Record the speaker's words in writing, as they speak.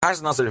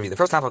Parshas Naso Revi, the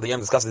first half of the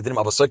Yom discusses the dinim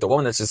of a soita, a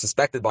woman that is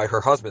suspected by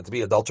her husband to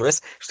be adulterous.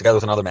 She's together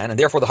with another man, and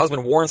therefore the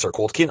husband warns her,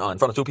 called Kin'ah, in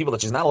front of two people,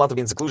 that she's not allowed to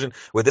be in seclusion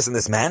with this and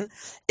this man.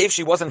 If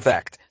she was in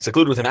fact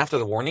secluded with him after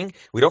the warning,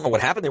 we don't know what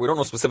happened there. We don't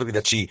know specifically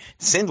that she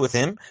sinned with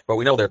him, but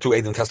we know there are two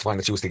Eidim testifying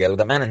that she was together with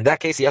that man. In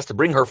that case, he has to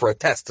bring her for a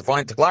test to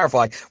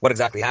clarify what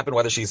exactly happened,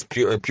 whether she's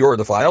pure or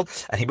defiled.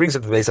 And he brings her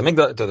to the Beis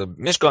Hamikdash, to the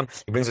Mishkan.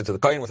 He brings her to the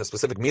Kohen with a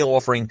specific meal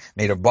offering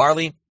made of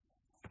barley,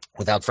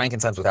 without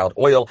frankincense, without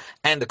oil,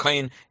 and the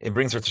Kohen, it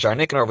brings her to Shar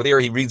Nicanor. Over there,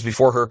 he reads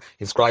before her,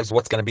 he describes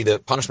what's going to be the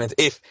punishment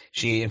if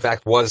she, in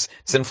fact, was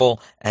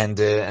sinful, and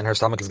her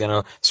stomach is going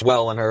to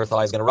swell, and her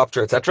thigh is going to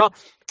rupture, etc.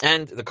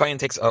 And the Kohen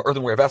takes an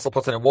earthenware vessel,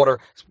 puts it in water,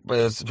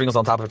 sprinkles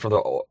on top of it from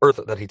the earth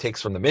that he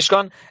takes from the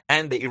Mishkan,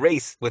 and they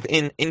erase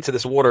into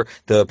this water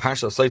the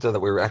Parsha of Saita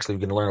that we're actually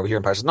going to learn over here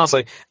in Parshas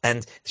Nasai,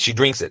 and she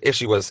drinks it. If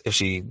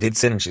she did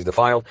sin and she's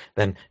defiled,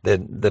 then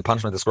the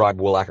punishment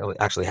described will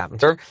actually happen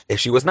to her. If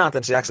she was not,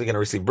 then she's actually going to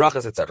receive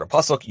brachas, etc.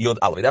 Pasuk Yud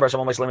Aleph. Dabar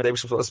Shemon Moshe David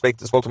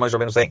spoke to Moshe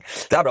Rabbeinu saying,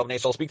 Dabar Bnei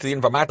Yisrael, speak to the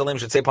Invamartalim,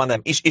 should say upon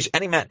them, Ish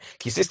any man,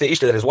 Kisiste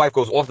Ishta, that his wife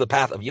goes off the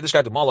path of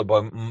Yiddishkeit to Malak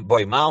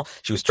by Mal,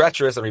 she was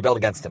treacherous and rebelled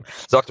against him.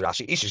 Dr.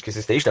 Rashi, Ishish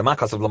Kisiste Ishta,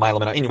 Makas of Lamayla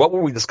Mena'in. What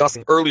were we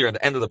discussing earlier at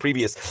the end of the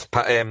previous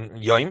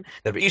Yoim?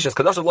 That Ishish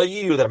Kadash of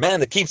Layiyu, that a man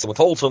that keeps and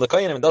withholds from the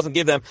Kohen and doesn't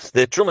give them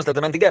the trumas that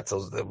they're meant to get. So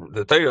the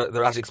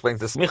Rashi explains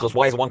the smichos,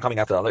 why is one coming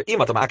after the other?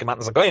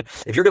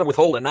 If you're going to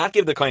withhold and not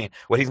give the Kohen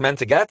what he's meant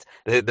to get,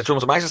 the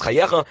trumas of Ma'ashes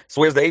Chayecha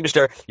swears the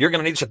Eibishter, you're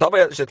going to need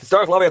Shetabah,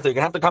 Shetarach Lavayach, you're going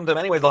to have to come to him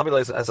anyways,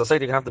 as a Saita, you're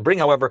going to have to bring,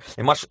 however,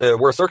 in much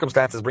worse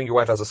circumstances, bring your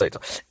wife as a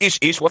Saita.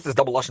 Ish, what's this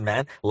double Lashon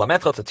man?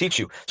 Lametra, to teach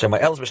you.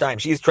 Shemayel B'shayim,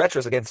 she is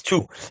treacherous against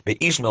two.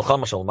 Be'ish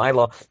Milchama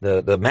Shalmaila,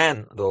 the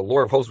man, the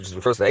Lord of hosts, which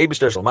refers to the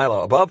Eibishter,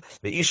 Shalmaila above,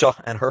 Be'isha,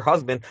 and her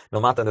husband,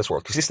 Milmata in this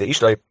world. Kisiste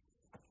Ishtay,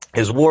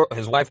 his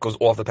wife goes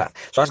off the path.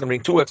 So I'm going to bring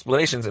two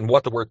explanations in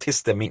what the word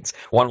tista means.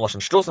 One Lashon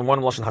Shtos and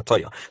one Lashon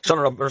Hatoya.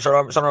 Shana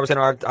Rabbi saying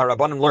our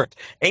Rabbanim learned.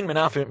 Ein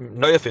menafim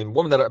noyafim,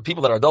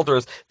 people that are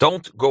adulterers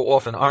don't go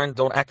off and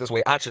don't act this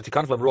way. Acha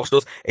tikanflam ruach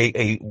shtos,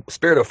 a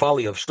spirit of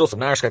folly, of shtos, of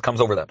narishka comes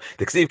over them.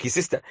 The ksiv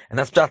kisista, and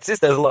that's pshat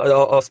sista,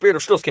 a spirit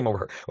of shtos came over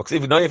her.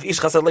 Ksiv noyaf ish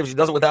chasad lev, she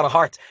does it without a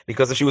heart,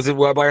 because if she was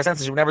by her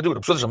senses, she would never do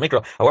it.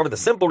 However, the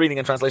simple reading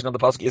and translation of the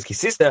pasuk is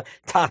kisista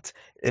tat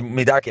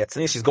midarki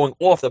atznis. She's going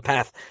off the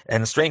path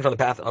and straying from the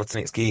path of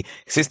tznis. Ki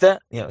sister,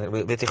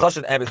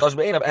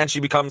 and she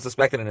becomes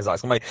suspected in his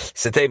eyes.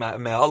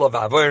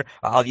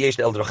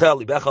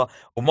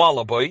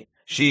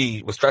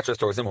 She was treacherous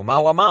towards him.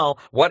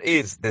 What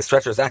is this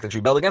treacherous act that she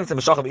rebelled against him?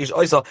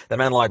 The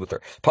man lied with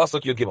her.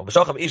 Pasuk Yud Gimel.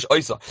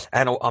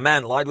 And a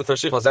man lied with her.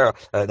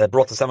 That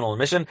brought the seminal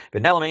emission.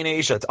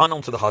 It's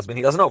unknown to the husband.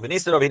 He doesn't know.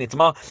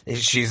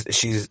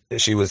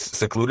 She was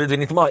secluded.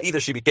 Either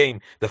she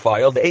became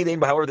defiled.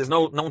 However, there's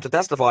no one to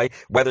testify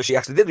whether she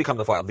actually did become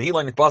defiled. It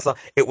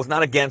was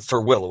not against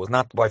her will. It was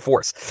not by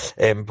force.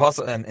 And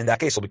in that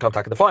case, she'll become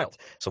defiled.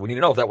 So we need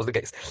to know if that was the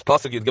case.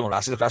 Pasuk Yud Gimel.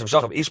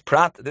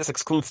 This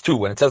excludes two.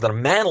 When it says that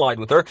a man lied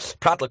with her,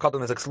 prat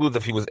lekatan is excluded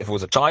if it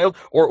was a child,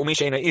 or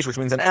umisheina ish, which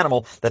means an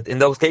animal. That in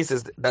those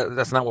cases,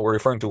 that's not what we're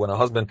referring to when a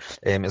husband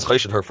is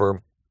chayshid her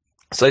for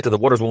Saita, the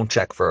waters won't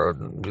check for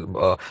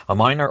a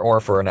minor or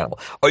for an animal.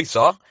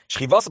 Oisa,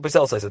 shchivasa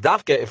paisel says,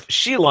 if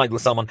she lied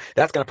with someone,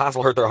 that's going to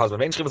passel her to her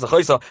husband. If the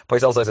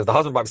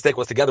husband by mistake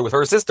was together with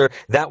her sister,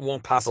 that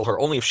won't passel her.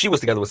 Only if she was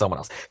together with someone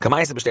else.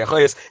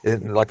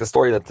 Like the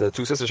story that the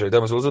two sisters, they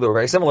were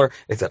very similar,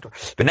 etc.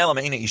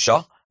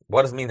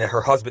 What does it mean that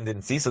her husband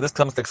didn't see? So this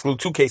comes to exclude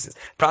two cases.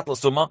 Pratla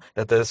Summa,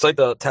 that the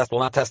Saita test will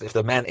not test if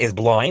the man is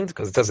blind,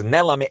 because it says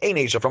Nela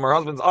me'enesha, from her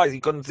husband's eyes, he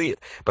couldn't see it.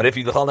 But if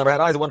the Chal never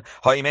had eyes, another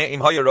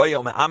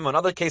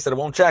case that it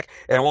won't check,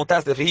 and it won't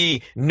test if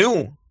he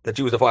knew that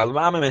she was defiled,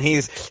 and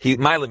he's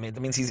milim.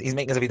 That means he's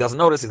making as if he doesn't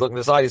notice. He's looking to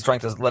the side. He's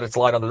trying to let it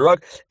slide under the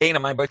rug.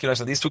 In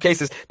these two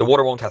cases, the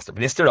water won't test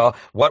her.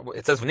 What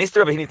it says, that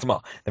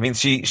means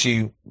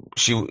she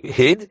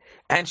hid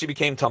and she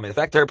became tummy. The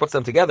fact that her puts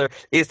them together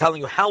is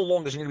telling you how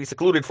long does she need to be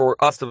secluded for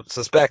us to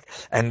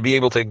suspect and be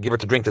able to give her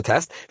to drink to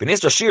test.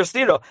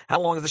 How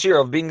long is the shear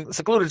of being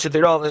secluded?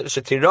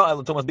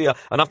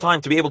 Enough time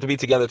to be able to be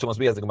together. As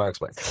the Gemara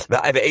explains.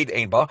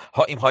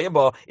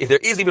 If there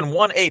is even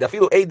one aid,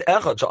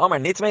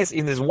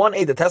 in this one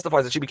aid that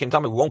testifies that she became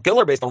tummy, we won't kill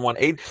her based on one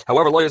aid.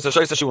 However, lawyers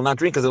says she will not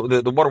drink because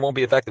the water won't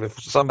be effective if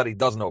somebody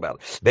does know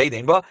about it.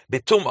 By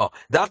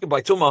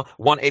tuma,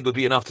 one aid would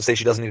be enough to say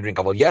she doesn't need to drink.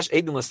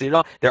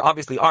 There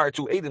obviously are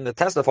two aidim that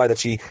testify that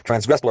she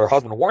transgressed what her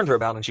husband warned her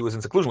about, and she was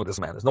in seclusion with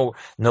this man. There's no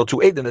two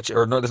aidim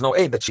there's no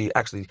aid that she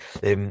actually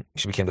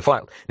she became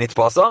defiled.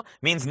 Nitzpasa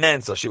means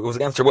nensa. It was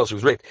against her will. She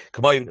was raped.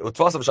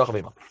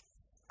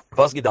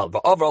 He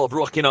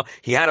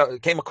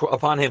came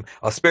upon him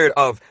a spirit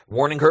of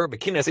warning her.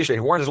 He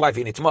warned his wife.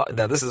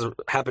 Now this has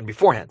happened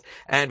beforehand,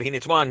 and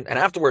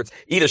afterwards,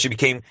 either she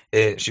became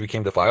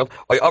defiled,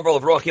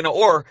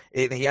 or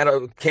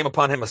came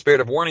upon him a spirit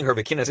of warning her.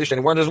 And he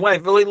warned his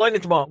wife.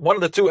 One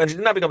of the two, and she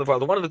did not become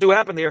defiled. One of the two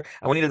happened here,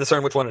 and we need to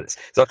discern which one it is.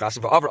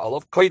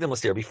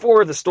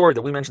 Before the story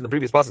that we mentioned in the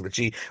previous passage that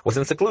she was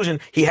in seclusion,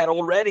 he had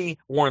already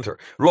warned her.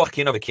 It's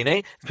a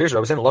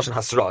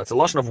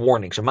lashon of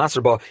warning.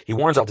 He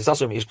warns out.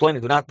 He's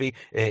planning to not be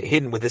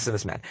hidden with this and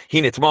this man.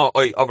 Who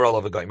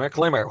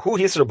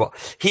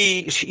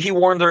he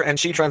warned her and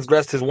she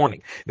transgressed his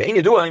warning. We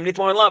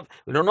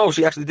don't know if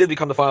she actually did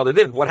become defiled or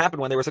didn't. What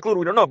happened when they were secluded,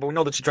 we don't know, but we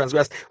know that she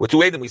transgressed with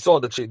two Edom. We saw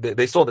that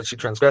they saw that she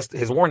transgressed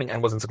his warning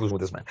and was in seclusion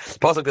with this man.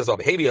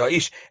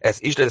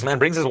 This man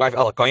brings his wife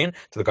to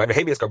the guy.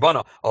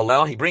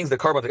 He brings the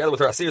carbon together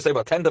with her. Asir say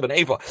about 10 of an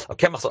eva of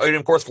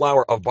kemach, coarse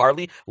flour of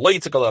barley. He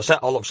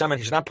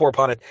should not pour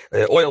upon it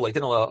oil,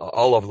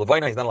 all of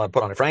levina. He's not allowed to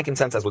put on it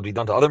frankincense, as would be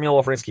done to other meal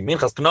offerings.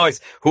 Minchas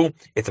knois, who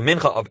it's a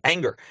mincha of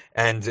anger,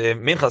 and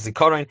minchas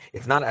zikaron,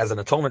 it's not as an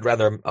atonement,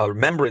 rather a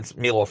remembrance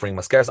meal offering.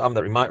 Maskeres am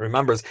that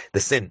remembers the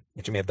sin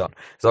that you may have done.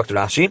 Dr.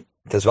 Rashi.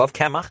 Tezvav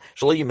kemach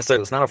shaliyi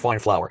misayil. It's not a fine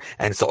flour,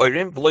 and so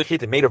oirim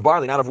v'loichit, made of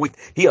barley, not of wheat.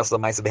 He also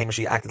ma'aseh behema.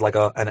 She acted like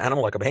an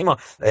animal, like a behema,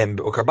 and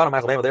karbana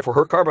ma'aseh behema. Therefore,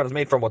 her carbon is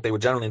made from what they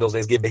would generally in those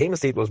days give behema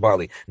seed, was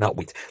barley, not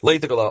wheat.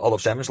 Leitikala olav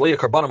shemen shaliyi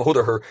karbana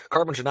mahuda. Her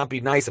carbon should not be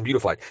nice and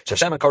beautified.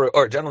 Shashem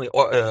or generally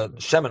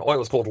shemen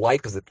oil is called light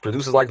because it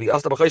produces light. The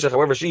asta b'chayshach.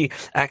 However, she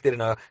acted in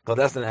a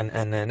clandestine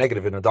and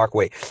negative, in a dark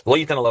way.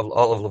 Loyitan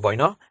olav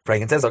levayna.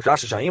 Frankincense.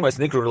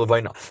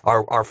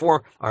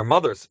 Our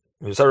mothers.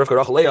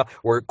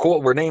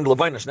 Were named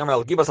Levina.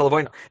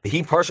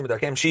 He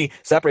she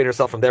separated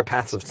herself from their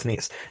paths of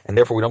tznius, and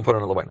therefore we don't put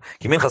on a Levina.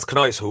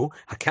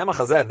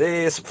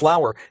 This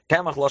flour,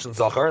 Kamach Lashon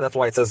Zachar. That's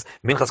why it says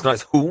Minchas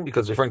Kanois who,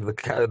 because referring to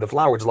the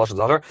flour, which is Lashon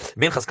Zachar.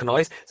 Minchas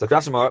Kanois.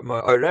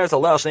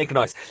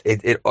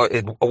 It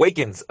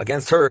awakens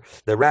against her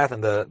the wrath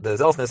and the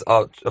zealousness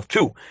of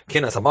two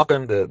Kinas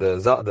Hamakim,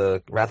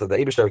 the wrath of the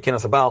Eibishter,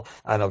 Kinas Habal,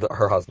 and of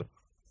her husband.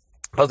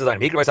 The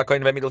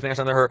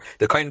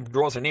kohen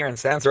draws her near and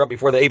stands her up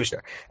before the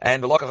Eibishter.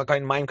 And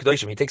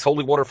he takes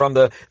holy water from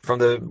the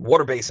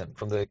water basin,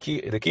 from the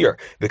kier,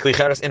 the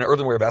klicheres, in an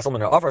earthenware vessel,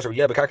 and offers her from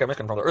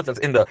the earth that's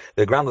in the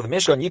ground of the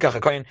Mishkan.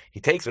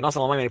 He takes and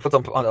he puts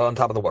on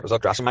top of the water.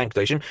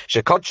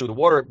 The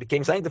water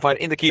became sanctified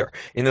in the kier,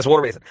 in this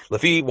water basin.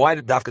 Why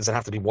did Dafkin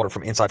have to be water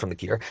from inside from the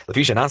kier? The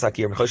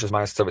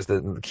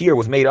kier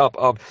was made up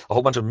of a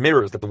whole bunch of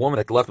mirrors that the woman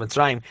that left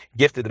Mitzrayim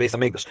gifted the base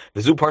of Mikdash.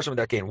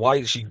 Why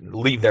did she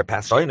leave their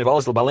past? As we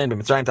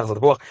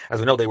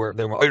know, they were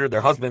ordered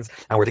their husbands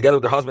and were together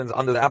with their husbands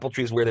under the apple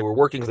trees where they were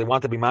working because they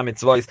wanted to be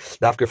mamitzvahs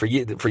dafka for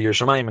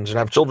Yerushalayim and should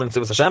have children.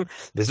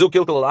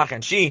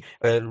 And she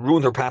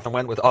ruined her path and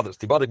went with others.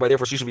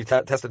 Therefore, she should be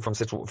tested from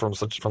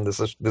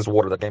this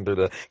water that came through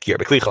the kier.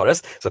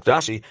 So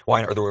Rashi, why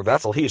in earthenware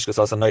vessel?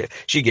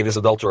 She gave this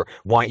adulterer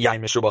wine,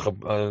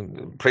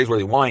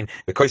 praiseworthy wine,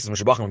 because in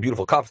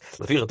beautiful cups.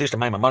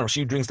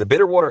 She drinks the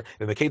bitter water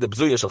in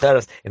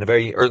a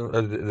very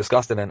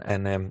disgusted and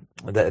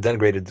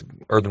denigrated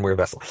earthenware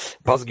vessel.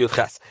 And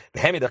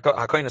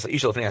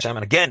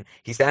again,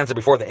 he stands there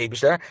before the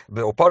Eibishter.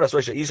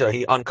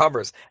 He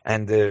uncovers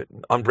and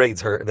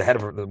unbraids the head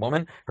of the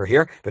woman, her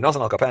hair.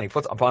 He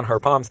puts upon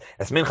her palms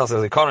as minchas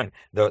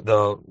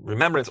the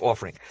remembrance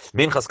offering.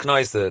 Minchas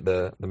knais,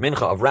 the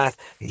mincha of wrath.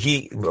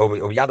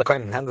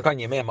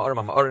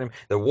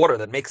 The water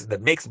that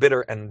makes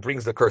bitter and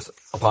brings the curse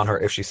upon her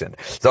if she sinned.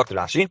 Dr.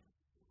 Rashi.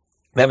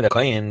 But look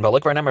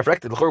right now, we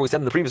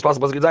said in the previous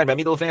possible he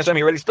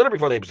already stood up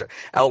before the Eibishter.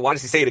 Why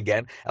does he say it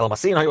again? They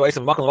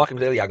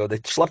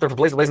slept her from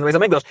place to place in the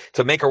Mikdash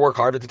to make her work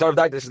hard. She's going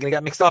to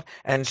get mixed up,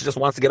 and she just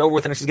wants to get over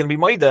with it, and she's going to be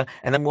Maida,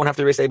 and then we won't have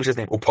to erase the Eibishter's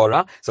name.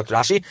 Upara, so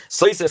Rashi,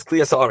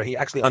 he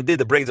actually undid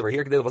the braids over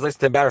here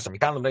to embarrass them. The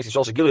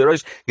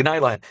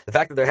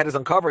fact that their head is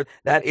uncovered,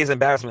 that is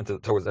embarrassment to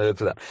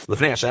them.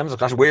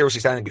 Where was she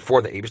standing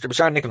before the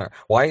Eibishter?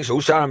 Why? It's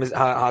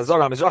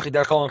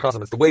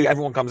the way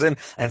everyone comes in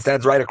and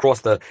stands right across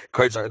the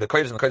Kodesh and the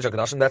Kodesh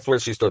Kadashim. That's where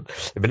she stood.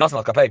 He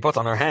puts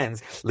on her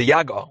hands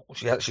liyaga.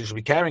 She should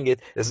be carrying it.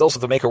 This is also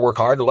to make her work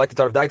hard. Like the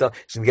Tarv Daita,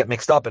 she can get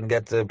mixed up and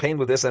get pained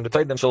with this, and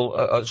then she'll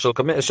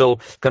confess.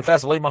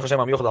 And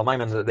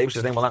the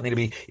Eibishter's name will not need to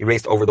be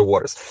erased over the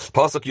waters.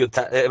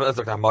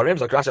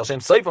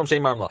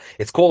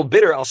 It's called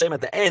bitter. Al Shem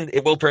at the end,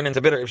 it will turn into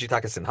bitter if she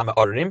takes sin.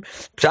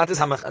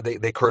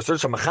 They curse her,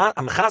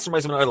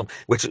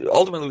 which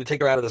ultimately would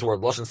take her out of this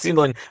world. Which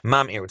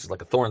is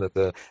like a thorn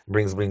that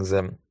brings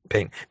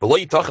pain. Below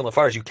Yitachin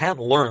Lafarish, you can't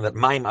learn that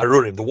Maim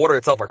Arurim, the water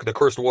itself, are the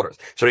cursed waters.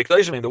 So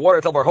the water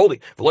itself are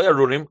holy. Below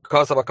Arurim,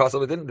 Kasav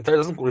Kasav, the Torah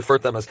doesn't refer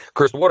to them as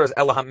cursed waters.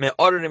 Elaham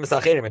Me'arurim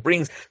Sacherim, it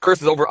brings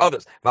curses over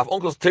others. Vav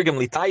Uncle's Tirgim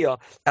Litaya,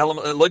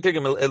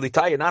 Tirgim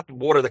Litaya, not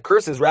water that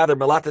curses, rather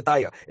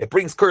Melatataya. It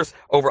brings curse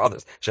over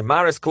others.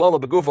 Shemaris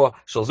Klala Begufa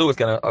Shalzu is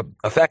going to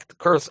affect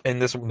curse in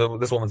this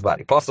woman's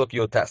body. Pasuk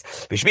Yod Test.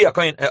 Bishbi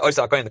Akain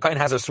Oisa Akain, the Kain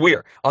has her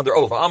swear under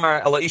oath.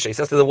 Amar Ela Isha, he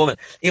says to the woman,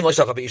 Im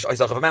Loishach Ish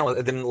Oisach, if a man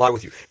didn't lie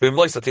with you. And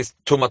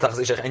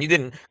you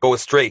didn't go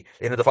astray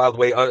in a defiled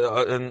way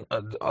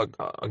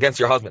against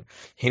your husband.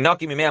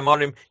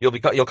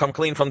 You'll come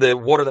clean from the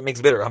water that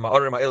makes bitter. That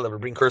will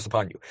bring curse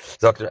upon you.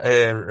 What is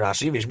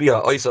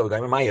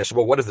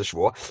the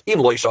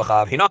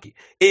shvua?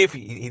 If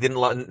he didn't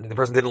lie, the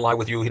person didn't lie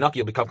with you,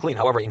 you'll become clean.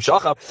 However,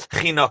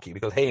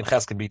 because hey and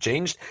ches can be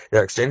changed,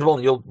 they're exchangeable,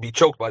 and you'll be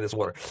choked by this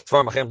water.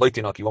 You won't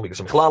be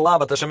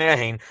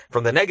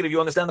from the negative. You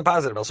understand the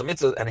positive.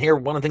 And here,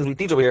 one of the things we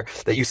teach over here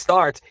that he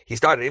started.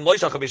 That's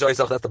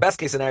the best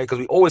case scenario, because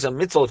we always have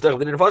mitzvah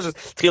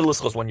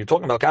when you're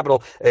talking about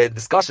capital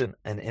discussion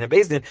and in a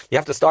beis din, you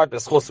have to start the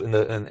schus in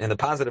the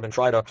positive and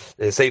try to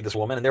save this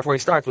woman, and therefore he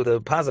starts with a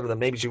positive that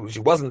maybe she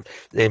wasn't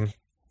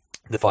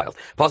defiled.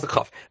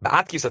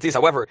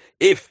 However,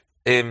 if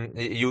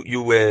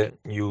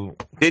you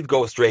did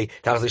go astray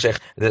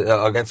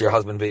against your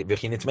husband, did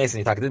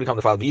become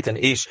the file beaten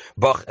ish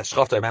bach a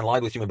man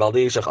lied with you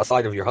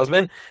aside of your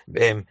husband,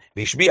 then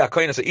the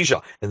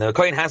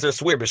kohen has her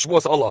swear a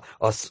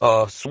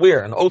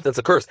swear, an oath that's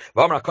a curse.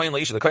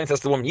 The kohen says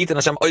to the woman,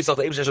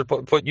 the should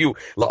put you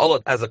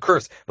as a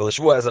curse,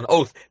 as an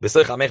oath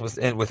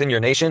within your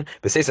nation,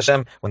 when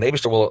the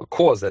Eibishter will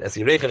cause that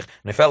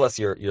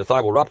your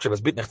thigh will rupture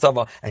and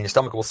your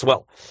stomach will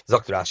swell.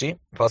 Rashi,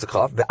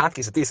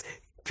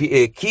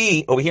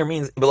 key over here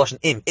means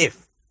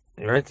if,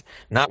 right?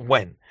 Not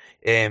when.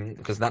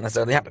 Because not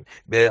necessarily happened.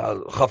 It's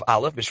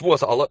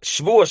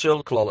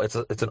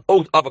an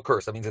oath of a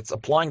curse. That means it's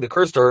applying the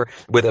curse to her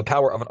with the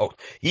power of an oath.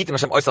 What does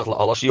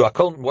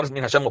it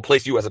mean? Hashem will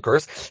place you as a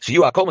curse.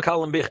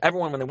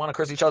 Everyone, when they want to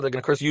curse each other, they're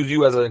going to curse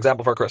you as an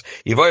example for a curse.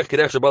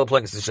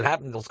 It should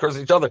happen. They'll curse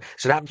each other. It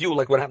should happen to you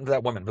like what happened to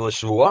that woman.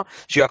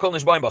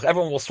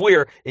 Everyone will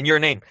swear in your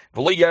name.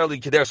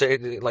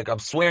 Like, I'm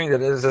swearing that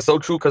this is so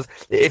true, because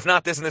if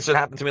not, this and this should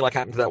happen to me like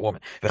happened to that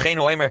woman.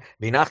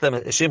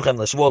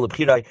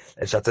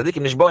 And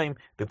tzaddikim nishboim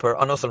b'per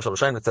anosam shel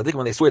Rishayim. The tzaddikim,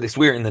 when they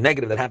swear in the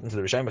negative that happened to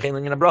the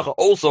Rishayim.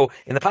 Also,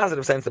 in the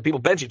positive sense, that people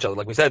bench each other,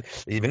 like we said,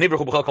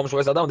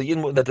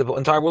 that the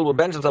entire world will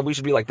bench themselves. We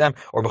should be like them.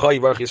 Or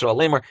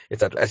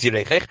etc. As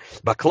Yirechech,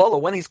 Baklala,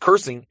 when he's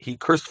cursing, he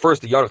cursed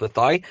first the yarach, the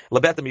thigh,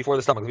 lebetim before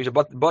the stomach, because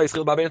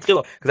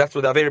that's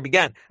where the avera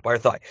began, by her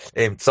thigh.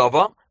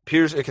 Tzava,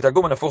 pirs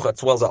ketagum and afucha, it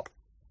swells up.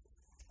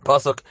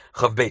 Pasuk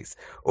Chav Beis.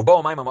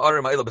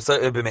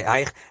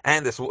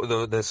 And this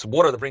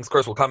water that brings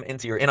curse will come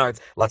into your innards,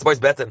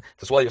 to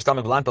swell your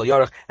stomach,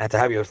 and to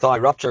have your thigh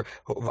rupture.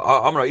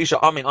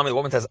 The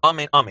woman says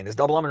amen, amen. This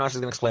double amen, Rashi is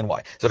going to explain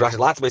why. So Rashi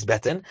latzbois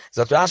betin.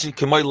 So Rashi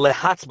k'moy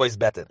lehatzbois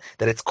betin,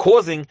 that it's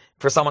causing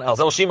for someone else.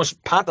 When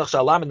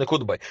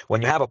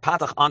you have a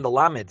patach on the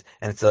lamed,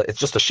 and it's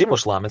just a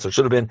shimush lamed, so it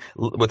should have been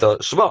with a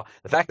shva.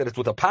 The fact that it's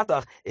with a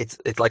patach, it's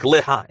like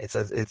leha.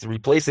 It's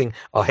replacing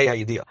a hey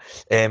hayidiyah.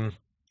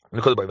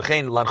 Basically, the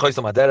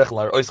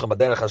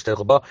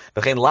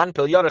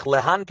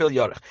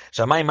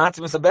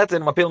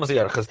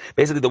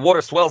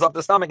water swells up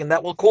the stomach, and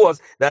that will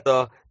cause that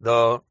the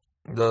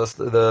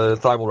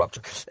thigh will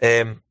rupture.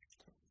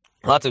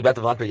 This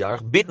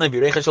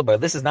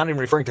is not even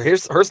referring to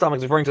her stomach,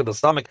 it's referring to the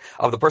stomach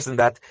of the person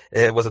that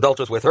was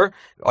adulterous with her.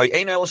 So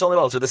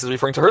this is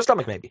referring to her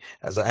stomach, maybe.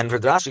 And for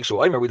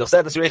Drashik, we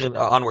said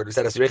onward, we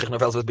said at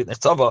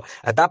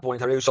that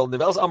point,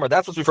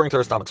 that's what's referring to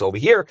her stomach. So over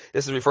here,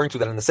 this is referring to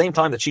that in the same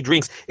time that she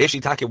drinks, if she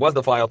taki was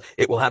defiled,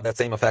 it will have that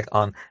same effect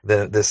on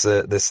this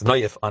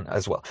noyif on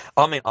as well.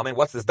 Amen, amen.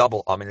 What's this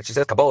double amen? And she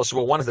says Kabbalah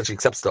Shuvah. One is that she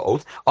accepts the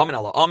oath. Amen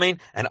Allah amen,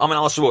 and amen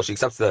Allah Shuvah. She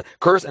accepts the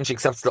curse and she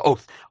accepts the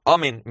oath.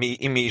 Amen mi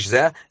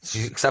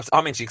she accepts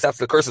amen. She accepts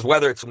the curses,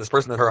 whether it's from this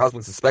person that her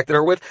husband suspected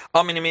her with.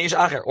 Amen imish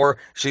acher, or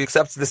she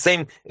accepts the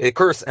same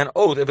curse and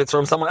oath if it's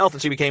from someone else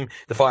that she became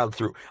defiled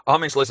through.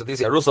 Amen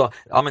shleisatisi arusa.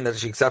 Amen that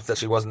she accepts that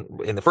she wasn't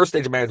in the first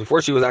stage of marriage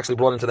before she was actually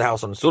brought into the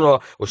house on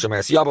surah or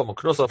shemeres yaba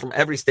muknusa, from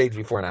every stage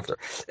before and after.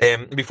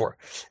 Before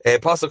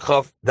pasuk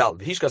chav dal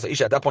v'hishkas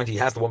isha. At that point, he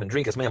has the woman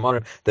drink as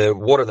amarim, the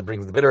water that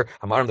brings the bitter,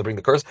 amarim that bring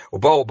the curse.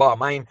 Uba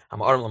mayim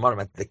amarim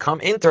lamarim. They come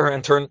into her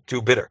and turn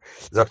to bitter.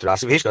 Zakter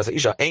Rashi v'hishkas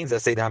isha ein zeh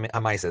say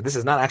this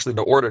is not actually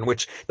the order in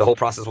which the whole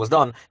process was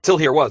done till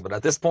here was, but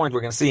at this point we're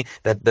going to see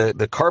that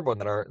the carbon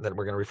that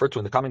we're going to refer to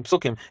in the coming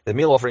psukim, the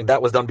meal offering, that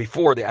was done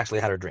before they actually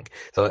had her drink.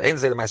 So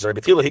first they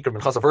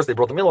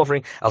brought the meal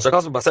offering,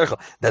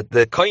 that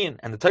the kohen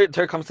and the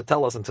Torah comes to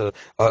tell us and to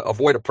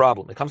avoid a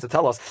problem. It comes to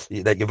tell us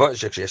that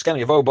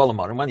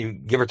when you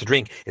give her to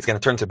drink, it's going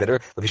to turn to bitter.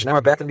 Where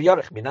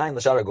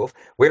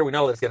do we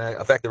know that it's going to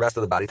affect the rest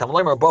of the body? It's going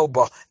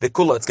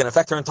to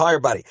affect her entire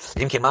body.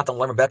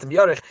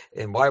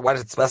 And why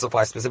does it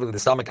specify specifically the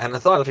stomach and the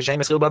thigh. But the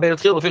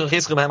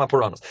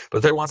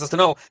Torah wants us to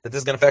know that this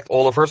is going to affect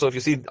all of her. So if you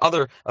see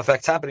other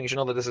effects happening, you should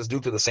know that this is due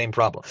to the same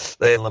problem. It's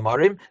going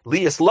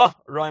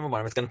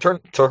to turn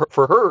to her,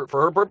 for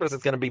her purpose.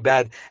 It's going to be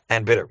bad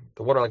and bitter.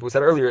 The water, like we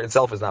said earlier,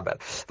 itself is not bad.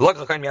 Now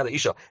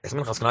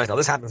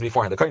this happens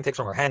beforehand. The kohen takes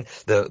from her hand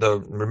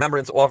the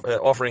remembrance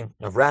offering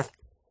of wrath.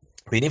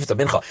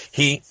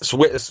 He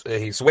sways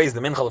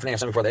the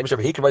mincha before the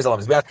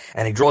Eibusher,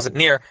 and he draws it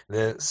near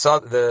the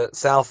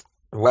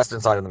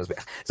southwestern side of the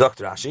mizbeach. Zok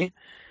Rashi.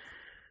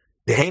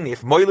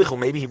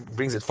 Maybe he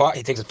brings it far.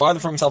 He takes it farther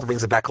from himself and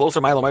brings it back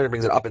closer. Milo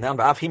brings it up and down.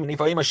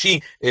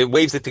 She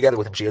waves it together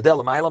with him. Her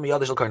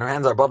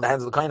hands are above the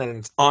hands of the kohen, and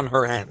it's on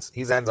her hands.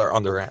 His hands are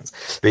under her hands.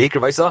 He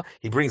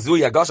brings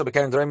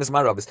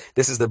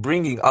this is the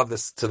bringing of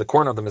this to the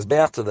corner of the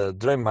mizbeach, to the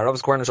Dreim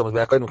Marav's corner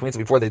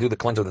before they do the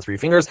clench of the three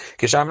fingers.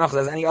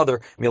 As any other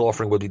meal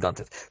offering would be done.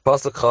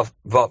 Pasuk Chav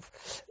Vav.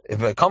 If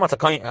the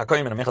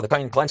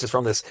kohen clenches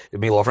from this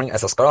meal offering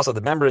as a skarasa, the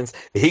membranes,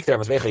 he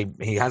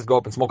has to go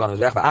up and smoke on his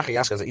mizbeach.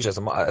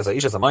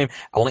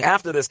 Only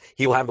after this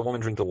he will have the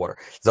woman drink the water.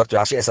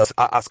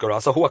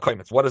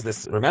 What is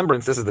this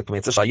remembrance? This is the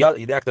mitzvah.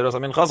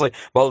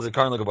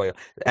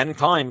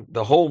 Anytime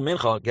the whole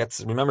mincha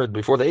gets remembered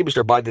before the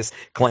Eibusher by this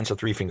clench of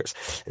three fingers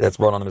that's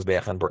brought on the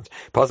mizbeach and burnt.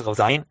 And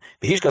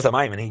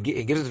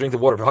he gives it to drink the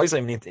water.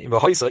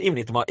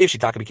 If she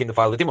became the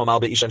file,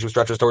 and she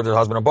stretches towards her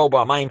husband,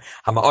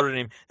 the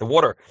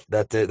water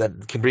that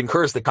can bring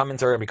curse, they come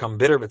into her and become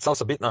bitter. Her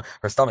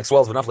stomach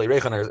swells,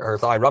 her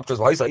thigh ruptures.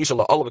 She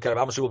will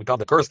become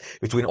the curse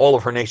between all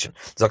of her nation.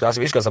 Now,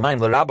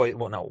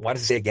 why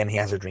does he say again he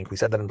has her drink? We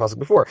said that in the pasuk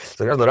before.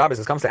 So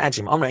it comes to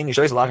Anshim.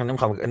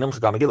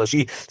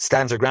 She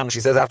stands her ground and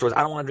she says afterwards,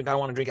 I don't want to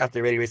drink after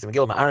they already raised the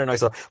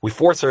Megillah. We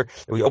force her,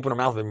 we open her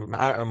mouth, we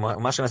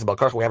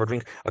have her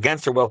drink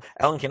against her. Well,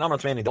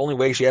 the only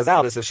way she has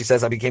out is if she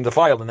says I became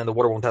defiled, and then the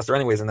water won't test her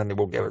anyways, and then they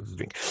won't give her to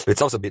drink.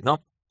 It's also a bit, no?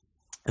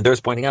 And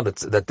there's pointing out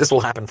that this will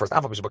happen first.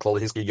 Even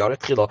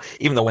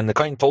though when the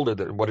kohen told her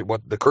that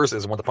what the curse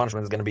is and what the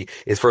punishment is going to be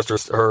is first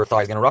her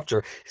thigh is going to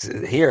rupture.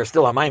 Here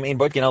still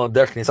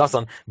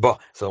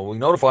so we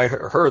notify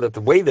her that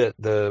the way that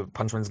the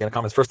punishment is going to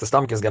come is first the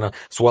stomach is going to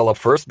swell up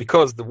first,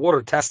 because the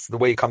water tests the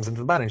way it comes into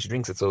the body and she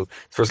drinks it, so it's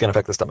first going to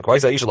affect the stomach.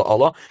 Rashi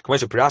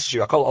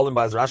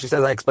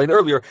says, I explained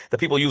earlier that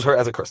people use her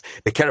as a curse.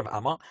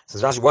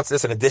 Says Rashi, what's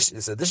this?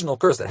 This additional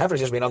curse that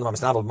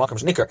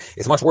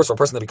it's much worse for a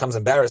person that becomes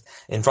embarrassed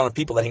in front of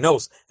people that he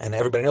knows, and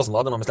everybody knows him. So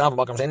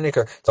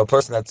a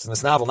person that's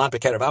misnavel, not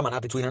bekerev ama,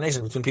 not between her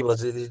nation, between people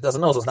that he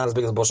doesn't know, so it's not as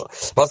big as a bushel.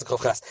 If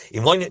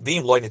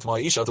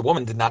the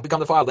woman did not become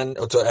defiled, then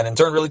and in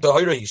turn really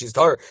she's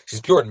tahor, she's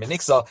pure, and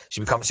meniksa,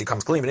 she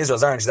comes clean, and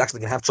Israel and she's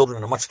actually going to have children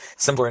in a much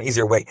simpler and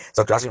easier way.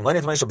 So in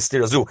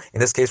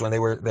this case,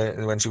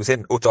 when she was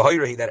hidden,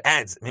 that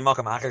adds she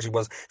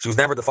was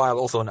never defiled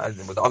also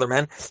with other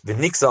men. She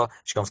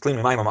comes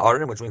clean,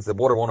 which means the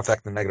water won't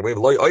affect in a negative way.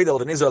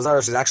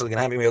 She's actually going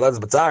to have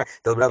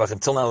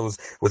until now it was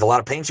with a lot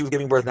of pain she was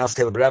giving birth. Now she's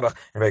Taylor Berabach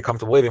in a very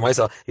comfortable way. She was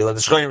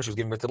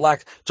giving birth to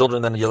black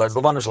children. Then she'll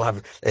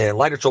have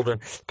lighter children.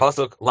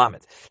 Pasuk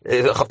Lamed.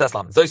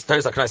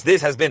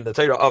 This has been the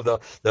Torah of the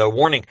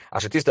warning.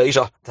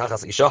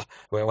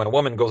 When a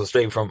woman goes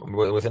astray from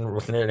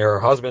within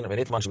her husband,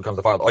 she becomes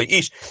defiled.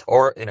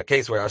 Or in a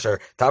case where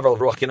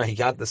he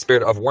got the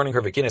spirit of warning her,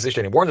 and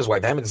he warned his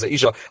wife. He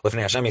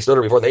stood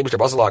her before the Eibusher.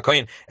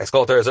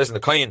 The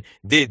Kohen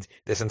did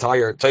this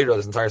entire Torah,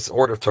 this entire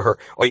order to her.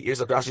 This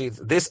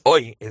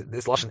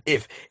lashon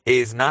if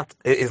is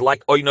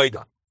like oy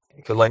noida.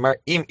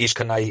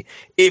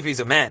 If he's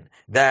a man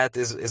that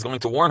is going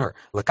to warn her,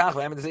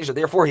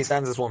 therefore he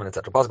stands this woman,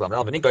 etc.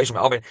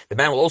 The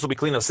man will also be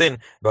clean of sin,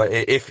 but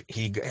if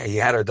he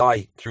had her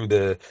die through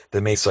the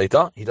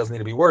mesaita, he doesn't need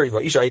to be worried.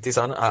 Because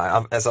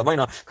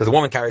the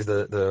woman carries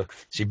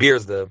she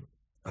bears the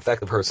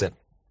effect of her sin.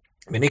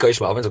 If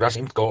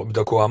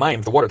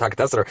the water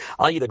tester,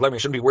 I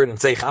shouldn't be worried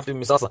and say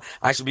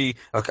I should be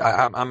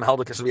I'm held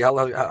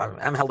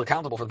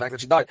accountable for the fact that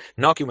she died.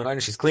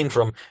 She's clean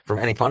from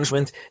any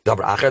punishment.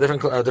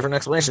 Different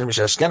explanation.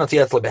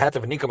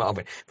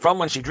 From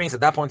when she drinks,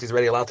 at that point he's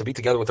already allowed to be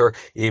together with her,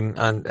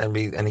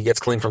 and he gets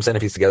clean from sin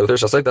if he's together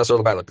with her.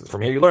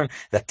 From here you learn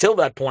that till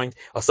that point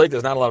a saita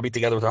is not allowed to be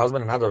together with her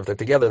husband, and if they're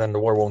together then the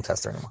water won't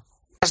test her anymore.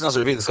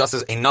 Nazir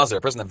discusses a nazir, a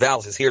person that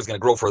vows his hair is going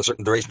to grow for a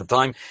certain duration of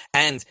time,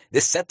 and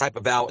this set type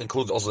of vow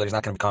includes also that he's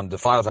not going to become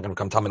defiled, he's not going to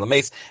become tamil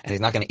mace, and he's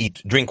not going to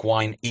drink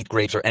wine, eat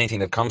grapes, or anything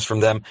that comes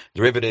from them,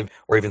 derivative,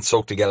 or even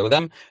soaked together with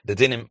them. The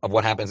dinim of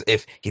what happens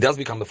if he does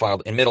become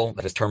defiled in middle,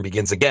 that his term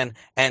begins again,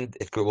 and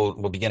it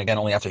will begin again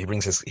only after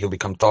he'll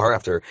become tahor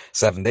after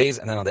 7 days,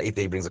 and then on the 8th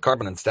day he brings a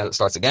carbon and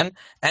starts again,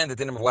 and the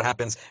dinim of what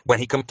happens when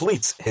he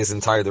completes his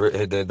entire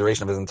the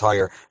duration of his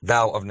entire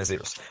vow of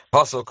nazirus.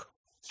 Pasuk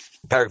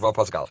Paragraph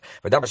Pasuk Aleph.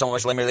 But Dabra Shalom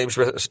Moshe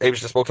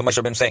Eibush spoke to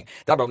Moshe Rabbeinu saying,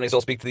 Dabra when they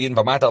speak to the Yidden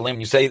V'Marta Alim,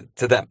 you say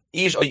to them,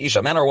 Ish or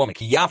Isha, man or woman,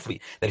 Ki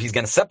Yafli, that he's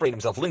going to separate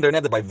himself, Linder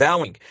Neder, by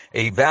vowing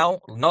a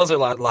vow, Nazir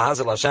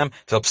Lahazer Lashem,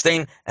 to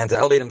abstain and to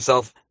elevate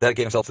himself,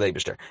 dedicate himself to the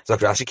Eibushter. Zok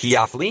Rashi, Ki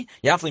Yafli.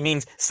 Yafli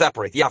means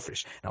separate,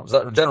 Yafrish. Now,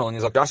 generally,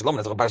 in Zok Rashi,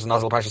 Lomon, Parsha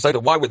Nazir, Parsha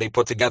Saita, why would they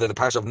put together the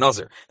Parsha of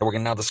Nazir that we're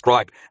going to now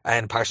describe,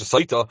 and Parsha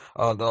Saita,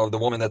 the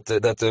woman that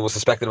was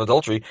suspected of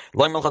adultery?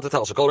 Anyone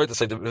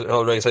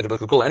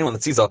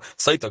that sees a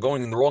Saita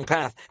going in the wrong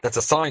path, that's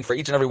a sign for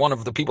each and every one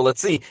of the people that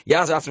see.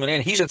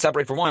 He should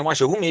separate from wine. Why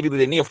should who maybe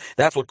they knew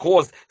that's what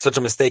caused such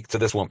a mistake to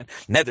this woman?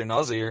 Neder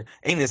Nazir,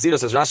 Ein Nazir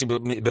says Rashi,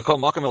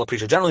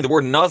 generally the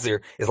word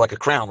Nazir is like a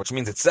crown, which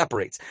means it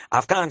separates.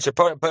 Afkan and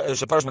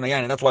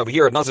that's why we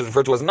hear Nazir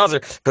referred to as Nazir,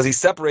 because he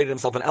separated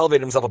himself and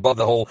elevated himself above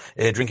the whole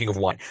drinking of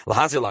wine.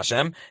 Lahazir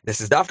Lashem, this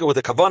is dafka with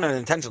the kavanah and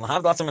intention.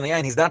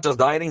 He's not just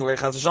dieting,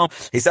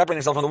 he's separating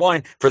himself from the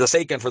wine for the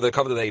sake and for the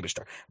cover of the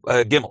Eibishter.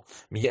 Gimel,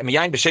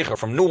 Miyain b'shecher,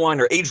 from new wine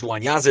or aged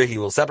wine, Yazir, he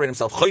will separate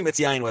himself. Choymetz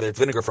yain, whether it's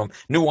vinegar from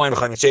new wine, or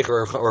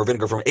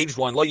vinegar from aged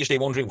wine. Lo yishtei,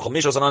 won't drink.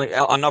 Chomishos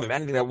anavim,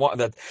 anything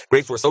that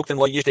grapes were soaked in,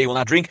 lo yishtei, he will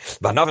not drink.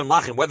 V'anavim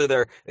lachim, whether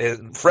they're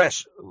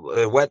fresh,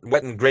 wet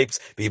grapes,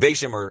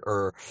 b'yiveshim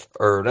or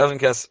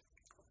nevenkes,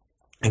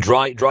 and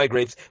dry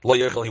grapes, lo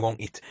yochel, he won't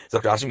eat.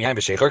 Like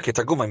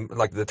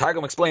the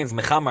Targum explains,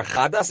 mechamar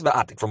chadas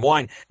va'atik, from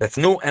wine that's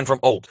new and from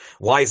old.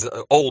 Why is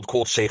old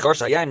called shecher?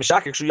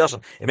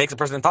 It makes a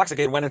person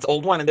intoxicated when it's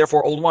old wine, and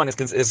therefore old wine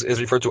is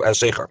referred to as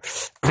shecher.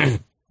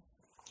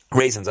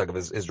 Raisins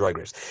is dry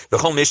grapes.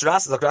 B'chol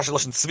mishras is Rashi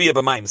lashon tzviya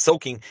b'mayim,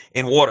 soaking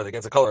in water that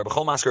gets a color.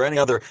 B'chol masker, or any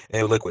other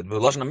liquid.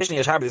 Lashon Mishnah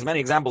Yeshar, there's many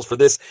examples for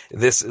this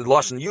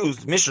lashon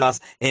used mishras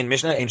in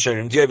Mishnah in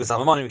Shirim Diyev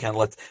v'Samamanim. You can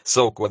let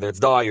soak, whether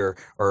it's dye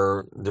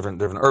or different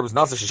herbs.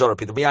 Nazir shishar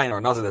pita b'yayin, or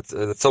nazir that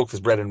soaks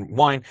his bread in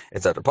wine,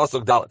 etc.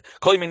 Pasuk Dalet.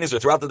 Kol yimei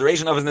nizir, throughout the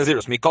duration of his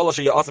nazirus. Mikol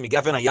sheyasam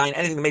migefen hayayin,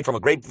 anything made from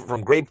grape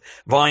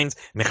vines,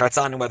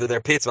 michatzanim, whether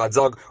they're pits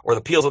v'adzog or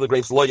the peels of the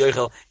grapes, lo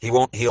yochel,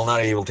 he'll not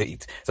be able to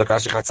eat. So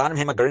Rashi chatzanim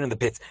him in the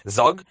pits.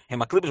 Zog, they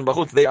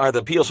are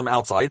the peels from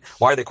outside.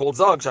 Why are they called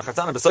zog?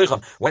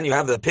 When you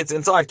have the pits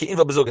inside,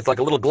 it's like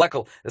a little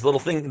glekel, this little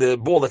thing, the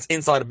ball that's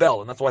inside a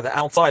bell, and that's why the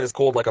outside is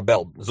called like a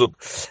bell. Zug.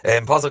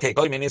 And throughout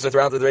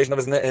the duration of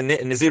his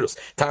nizirus,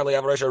 entirely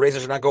a razor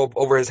should not go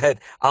over his head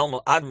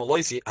until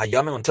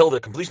the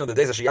completion of the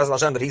days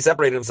that he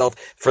separated himself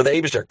for the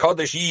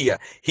Eibishter.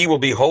 He will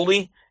be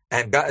holy.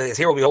 And his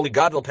hair will be holy.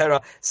 Gadol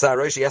pera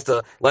sarosh. He has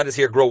to let his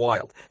hair grow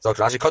wild. So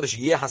Rashi Kodesh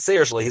yeh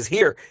haser, his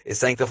hair is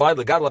sanctified.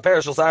 The Gadol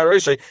pera shel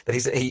sarosh, that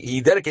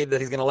he dedicated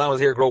that he's going to allow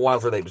his hair to grow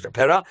wild for the Eibishter.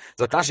 Pera.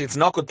 So Rashi, it's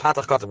nakud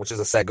patach katan, which is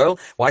a segol.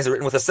 Why is it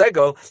written with a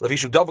segol?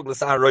 Levishu double the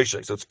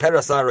sarosh. So it's pera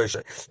sarosh.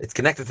 It's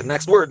connected to the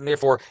next word, and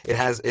therefore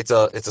it's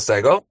a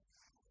segol.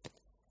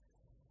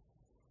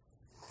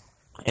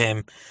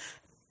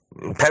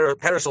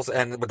 Perishal,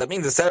 and what that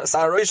means is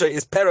Sarah is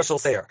perishal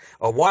seir,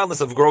 a wildness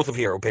of growth of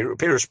hair.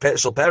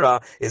 Perishal pera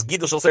is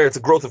gidul shal seir, it's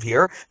a growth of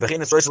hair. V'chein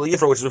is Rosh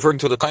Yifra, which is referring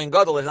to the Kohen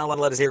Gadol, is not allowed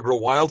to let his hair grow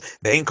wild.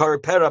 The ein kar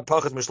pera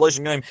pachas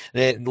mishloshim yom,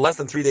 less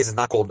than 3 days is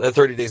not called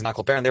 30 days is not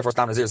called pera, and therefore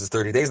Stam Nazir is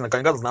 30 days, and the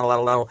Kohen Gadol is not allowed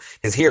to allow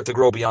his hair to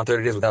grow beyond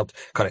 30 days without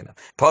cutting them.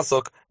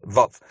 Pasuk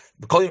Vav.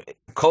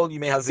 Kol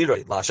Yimei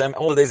Haziroi Lashem,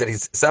 all the days that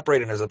he's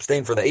separated and is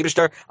abstained for the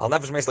Eibishter, Al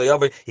Nefesh Meis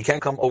Layavi, he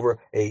can't come over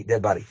a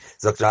dead body.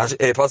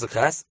 Pasuk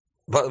Ches.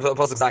 To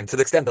the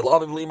extent that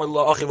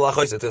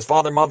to his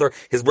father, mother,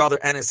 his brother,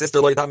 and his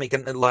sister, he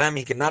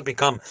cannot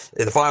become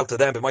defiled to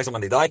them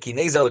when they die,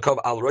 because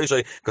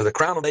the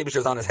crown of the Eibishter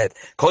is on his head.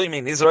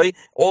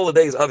 All the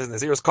days of his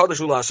Nazirus,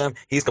 Kadeshu Hashem,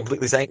 he's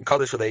completely saying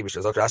Kadesh for the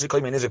Eibishter.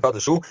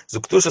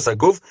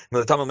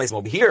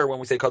 Here, when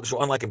we say Kadeshu,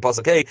 unlike in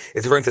Pasuk A,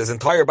 it's referring to his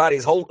entire body,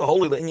 his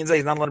holy. The Indian say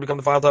he's not allowed to become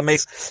defiled to a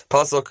mace.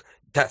 Pasuk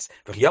test.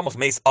 What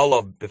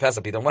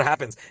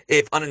happens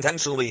if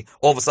unintentionally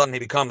all of a sudden he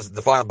becomes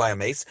defiled by a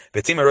mace?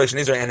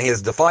 And he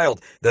has defiled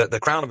the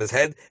crown of his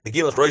head. The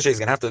Gilach Rosh is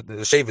going to have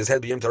to shave his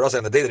head on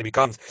the day that he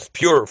becomes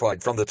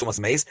purified from the Tumas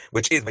mace,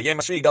 which is on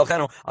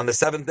the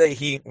 7th day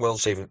he will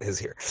shave his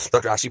hair.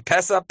 Dr. Ashi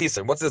Pesa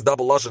Pisa. What's this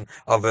double lashon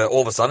of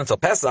all of a sudden? So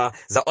Pesa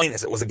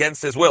Zaoinis, it was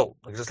against his will.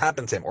 It just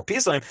happened to him. Or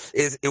Pisa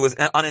is it was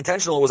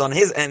unintentional. It was on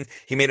his end.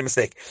 He made a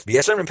mistake.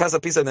 Yeshem and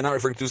Pesa Pisa, they're not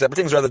referring to two separate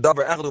things. Rather,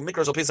 Davar Echadu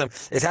Mikra Shal Pisa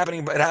is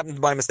happening. It happened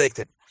by mistake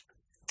to him.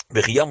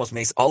 Bechiyamos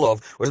mace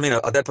olav, what does it mean?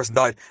 A dead person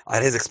died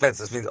at his expense.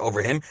 This means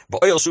over him.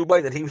 But oil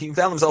shubai, that he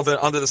found himself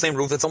under the same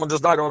roof that someone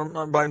just died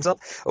by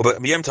himself. But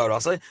b'yem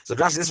tarasai. So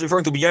Rashi, this is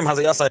referring to b'yem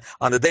hazayasai,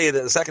 on the day,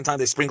 the second time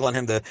they sprinkle on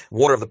him the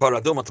water of the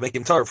paraduma to make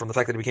him tar from the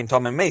fact that he became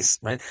tam and mace.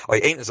 Right?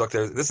 This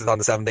is on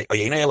the 7th day.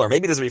 Or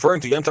maybe this is referring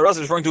to yem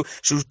tarasai, is referring to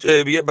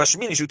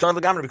bashmini shutar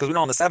legamri, because we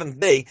know on the 7th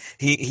day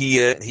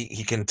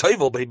he can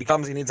toivel, but he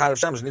needs high of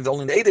shemesh. He needs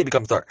only in the 8th day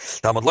becomes tar.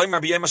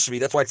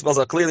 That's why it spells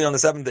out clearly on the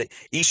 7th day.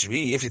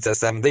 Ishvi, if it says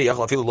 7th day.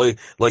 day,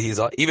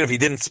 even if he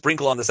didn't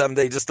sprinkle on the 7th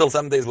day, just still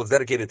 7 days was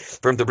dedicated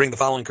for him to bring the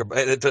following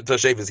to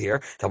shave his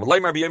hair. That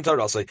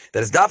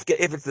is dafka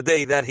if it's the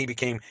day that he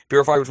became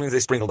purified, which means they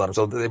sprinkled on him.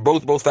 So they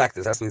both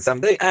factors. It has to be the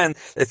 7th day, and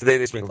it's the day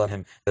they sprinkled on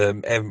him.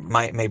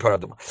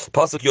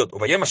 Pasuk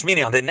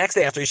Yud. On the next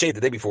day after he shaved,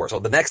 the day before. So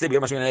the next day,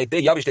 B'yom Hashmini, 8th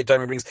day, Yavi Shtei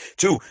Tamim brings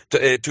two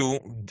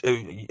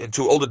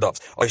older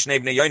doves, or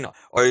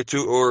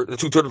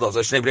two turtle doves,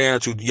 or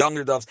two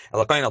younger doves, to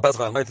the kain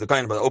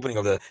by the opening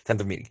of the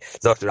tent of meeting.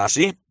 Dr.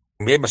 Rashi.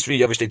 The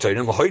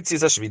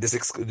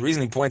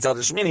reason he points out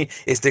the Shemini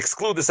is to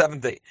exclude the 7th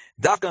day.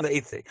 Dafka on the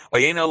 8th day.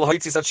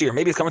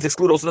 Maybe it's coming to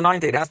exclude also the 9th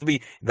day. It has to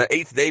be the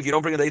 8th day. If you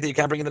don't bring it the 8th day, you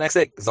can't bring it the next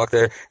day.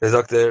 Dr.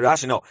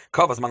 Rashi, no.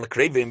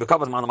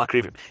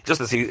 Just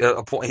as he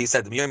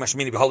said,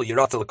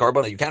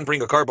 that you can't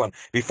bring a carbon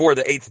before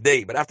the 8th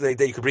day, but after the 8th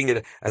day, you can bring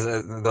it as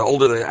the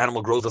older the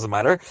animal grows, doesn't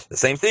matter. The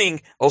same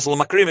thing, also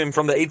makrivim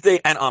from the 8th day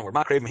and onward.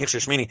 Makrivim,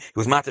 Hiksha Shmini,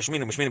 who's Mata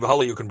Shmini, Mishmini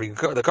Bahala, you can bring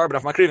the carbon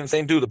of makrivim,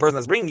 same too, the person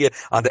that's bringing it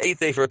on the 8th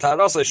day for a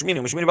Tarasa,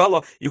 Shmini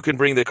Bahala, you can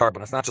bring the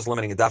carbon. It's not just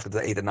limiting it to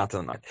the 8th and not to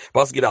the 9th.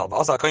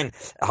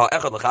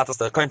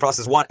 The coin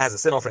process one as a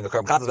sin offering, the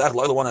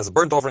carbon one as a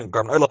burnt offering, the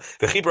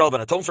carbon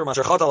and atones for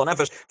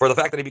the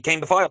fact that he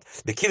became defiled.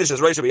 The Kiddush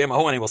is Reisha B'Yem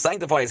and he will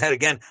sanctify his head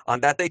again on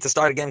that day to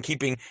start again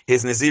keeping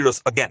his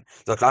Nazirus again.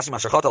 So is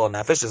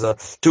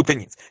two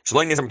opinions. Which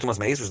is the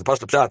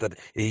Pashto Pshat that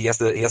he has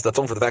to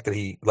atone for the fact that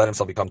he let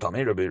himself become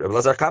Tamei.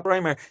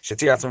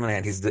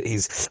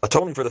 He's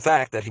atoning for the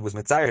fact that he was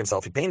Mitzayir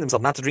himself. He pained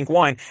himself not to drink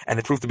wine, and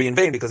it proved to be in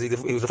vain because he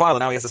was defiled,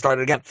 and now he has to start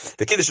it again.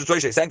 The Kiddush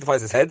Reisha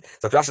sanctifies his head.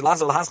 So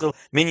Rashi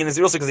Minion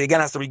Nazirus because he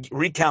again has to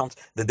recount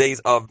the days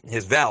of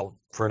his vow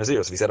for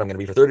Nazirus. If he said I'm going to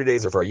be for 30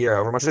 days or for a year,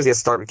 however much it is, he has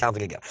to start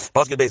recounting again. He's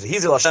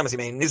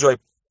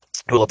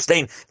who will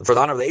abstain for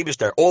the honor of the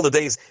Eibishter all the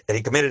days that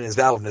he committed in his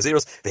vow of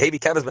Nazirus. The Hebi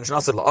Kevas ben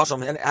Shnasad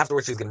la'asham, and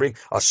afterwards he's going to bring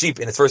a sheep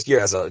in its first year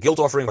as a guilt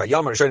offering by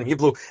Yom Rishonim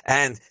Yiblu,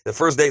 and the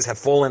first days have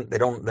fallen. They're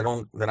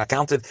not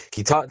counted.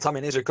 He taught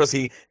in Israel because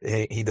he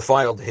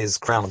defiled his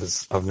crown of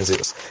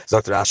Nazirus.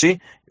 Dr. Rashi,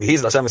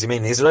 he's Hashem as he made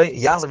in Israel.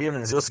 Yazav Yom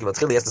Nazirus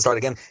he has to start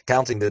again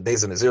counting the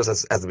days of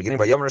Nazirus as the beginning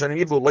by Yom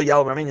Rishonim Yiblu. Lo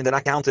Yal Ramin, they're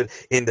not counted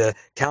in the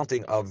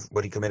counting of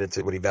what he committed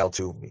to, what he vowed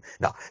to.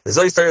 Now the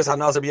Zohar says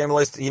HaNazir B'Yom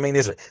Yimei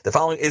Israel. The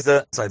following is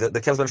the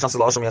Kevas ben Shnasad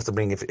la'asham he has to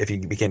bring if he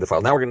became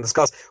defiled. Now we're going to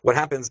discuss what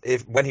happens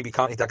when he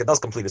does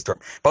complete his term.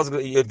 The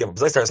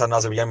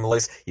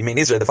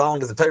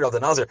following is the Torah of the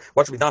Nazir.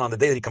 What should be done on the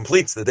day that he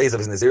completes the days of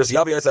his Nazir? He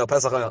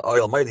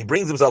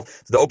brings himself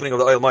to the opening of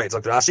the oil mayit.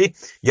 Dr. Rashi,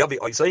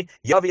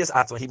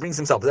 he brings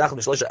himself. This is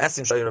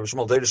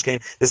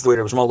the way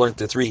Rabbi Shmuel learned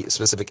the 3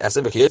 specific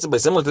esim.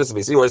 Similar to this,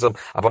 we see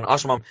upon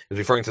Ashmam is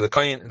referring to the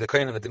kohen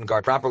that didn't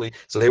guard properly,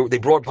 so they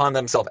brought upon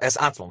themselves es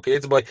atzmam.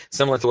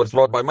 Similar to what's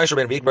brought by Moshe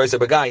ben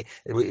Begai,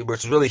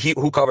 which is really he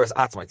who covers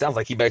atzma. It sounds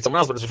like he married someone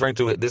else, but it's referring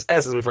to this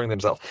S is referring to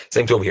himself.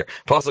 Same to over here.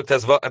 Pasuk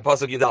Tezva and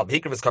Pasuk Yudal.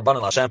 Hikriv carbon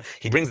and Hashem.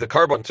 He brings the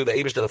carbon to the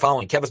Eibush to the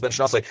following: Kevas ben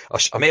Shnasei,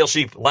 a male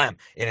sheep, lamb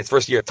in its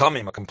first year,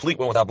 Tamim, a complete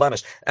one without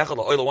blemish. Echad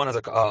la'oila, one as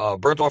a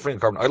burnt offering,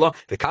 carbon oila.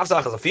 The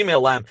Kavzach as a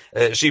female lamb,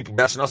 sheep,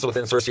 ben Shnasei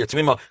within its first year,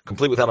 Tamima,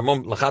 complete without a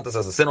mum, Lachatas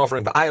as a sin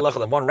offering. The Ayalach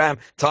and one ram,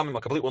 Tamim,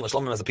 a complete one,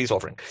 Shlomim as a peace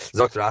offering.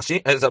 Zok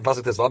Rashi as a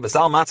Pasuk Tezva,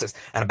 Besal matzis,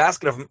 and a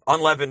basket of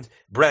unleavened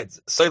bread,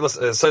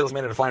 soilus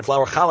made of fine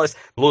flour, Chalas,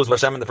 blues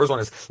Vashem, and the first one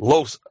is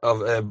loaves of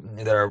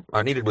that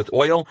are kneaded with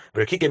oil,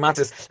 Rikike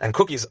matzis, and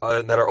cookies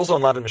that are also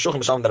unleavened,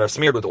 Meshuchim Misham, that are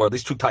smeared with oil.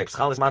 These 2 types,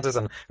 Chalas matzis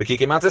and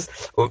Rikike matzis.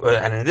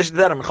 And in addition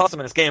to that, a mechasim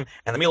and his game,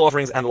 and the meal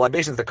offerings and the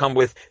libations that come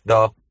with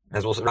the,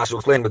 as well, Rashi will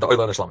explain with the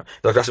oil and the shlamim.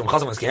 The Rashi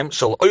Mechazim came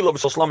shal oil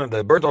v'shal shlamim,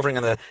 the burnt offering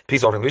and the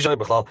peace offering.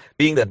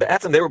 Being that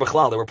be'etzim they were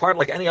b'chlal, they were part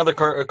like any other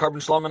carbon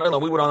shlamim and oil.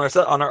 We would on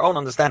our own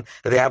understand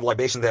that they have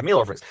libations, they have meal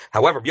offerings.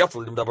 However, being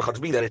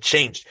that it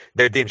changed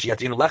their din.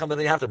 Lechem that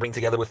they have to bring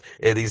together with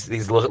these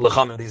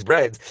lechamim, these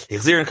breads.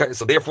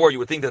 So therefore, you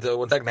would think that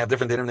one second they have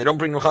different din, and they don't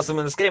bring Mechazim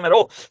in this game at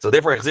all. So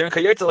therefore, so they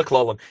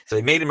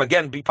made him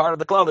again be part of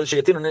the klal.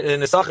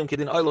 Nesachim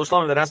kidin oil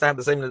shlamim that has to have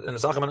the same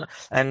nesachim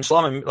and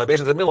shlamim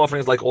libations and meal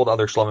offerings like all the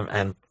other shlamim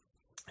and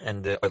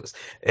oilers.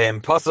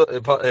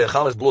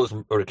 Chalas blows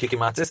or kiki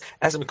matzis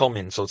as we call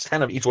min. So it's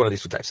 10 of each one of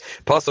these 2 types.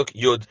 Pasuk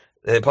Yud.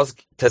 Pasuk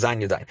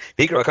Tezayin Yadayim.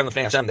 V'ikra Kohen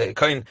L'fnei Hashem. The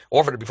Kohen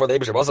offered it before the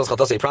Eibusher. B'asas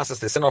Chatasi. He processed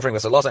the sin offering,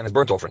 V'salasa, and his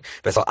burnt offering.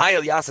 V'sal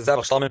Ayel Yas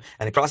Zavach Shlamim,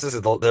 and he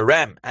processes the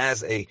ram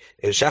as a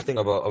shafting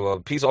of a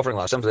peace offering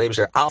L'Hashem to the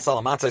Eibusher. Al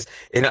Salam Matzos,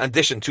 in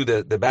addition to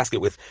the basket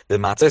with the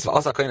matzos.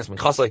 V'asa Kohen Min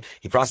Chasai.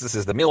 He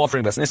processes the meal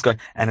offering, B'sniskon,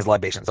 and his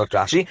libations. Dr.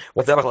 Rashi,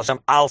 what's Zavach L'Hashem?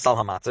 Al Sal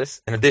HaMatzos,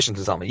 in addition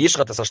to Zalma.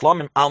 Yishchat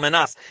Shlamim Al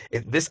Menas.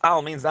 This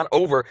Al means not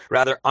over,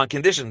 rather on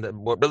condition that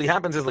what really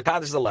happens is the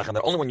Kaddish is the lechem.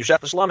 That only when you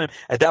shech the Shlamim,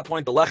 at that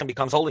point the lechem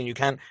becomes holy and you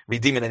can't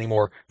redeem it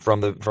anymore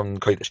from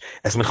Kodesh.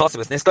 As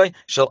Mechasav Niskai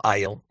shall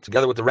ayil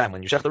together with the ram.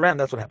 When you shech the ram,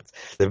 that's what happens.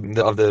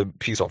 Of the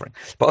peace offering.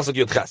 Pasuk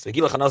Yud Ches. The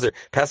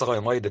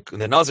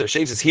Nazir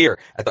shaves his hair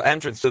at the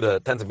entrance to the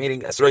tent of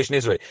meeting. As Rosh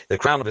Nizrei, the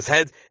crown of his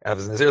head, of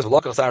his Nazir's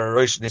Lokal Sar and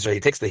Rosh Nizrei. He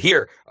takes the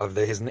hair of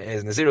his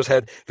Nazir's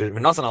head. He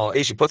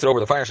puts it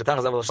over the fire,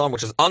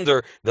 which is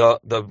under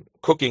the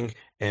cooking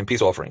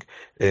peace offering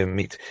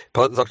meat.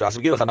 You would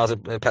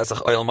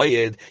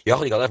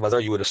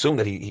assume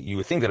that you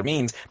would think that it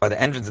means by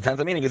the entrance of the tent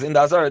of meaning is in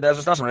the Azar. That's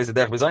just not something.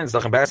 It's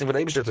not embarrassing for the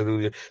Eibishter to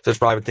do such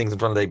private things in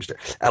front of the Eibishter.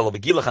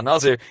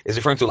 Nazir is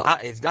referring to.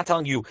 It's not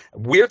telling you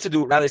where to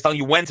do it, rather it's telling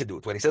you when to do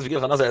it. When he says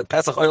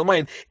Pesach Oil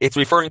Moed, it's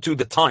referring to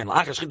the time.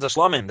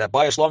 That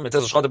by a shlamim it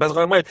says Pesach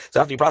Oil Moed.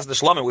 So after you process the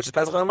shlamim, which is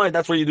Pesach Oil Moed,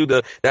 that's where you do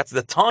that's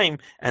the time,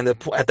 and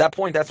at that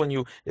point that's when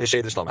you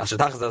shave the shlamim.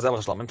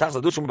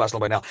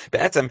 By now,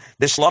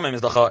 this shlamim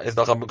is the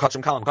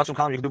kachim kalam. Kachim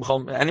kalam you can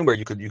do anywhere.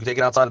 You could take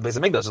it outside of the Beis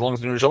Hamikdash as long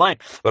as it's in Yerushalayim.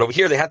 But over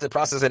here they had to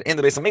process it in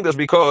the Beis Hamikdash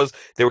because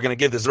they were going to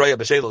give the Zraya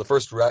B'Shelo, the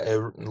first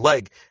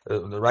leg,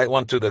 the right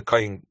one to the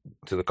Kayin,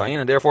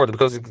 and therefore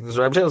because the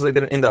Zraya B'Shelo they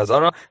did it in the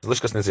Azara.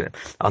 Lishkas Nizirim.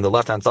 On the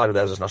left hand side of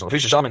that is national. The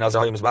Kayin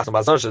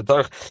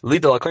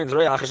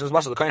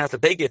has to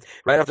take it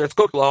right after it's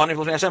cooked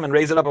and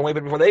raise it up and wave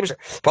it before the Eibishter.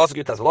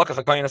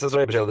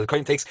 The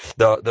Kayin takes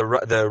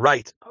the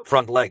right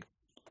front leg.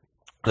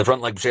 The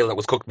front leg b'shela that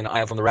was cooked min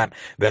ayah from the ram.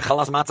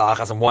 Ve'chalas matzah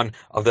achas, and one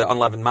of the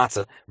unleavened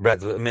matzah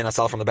bread min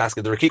asal from the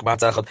basket. The rekik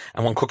matzah echad,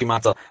 and one cooking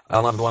matzah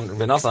unleavened one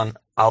v'nasan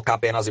al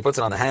kapei and he puts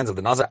it on the hands of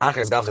the nazir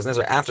achas galchas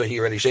nizir after he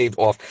already shaved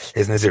off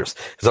his nazirs.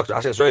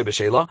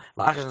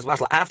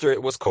 After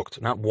it was cooked,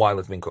 not while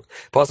it's being cooked.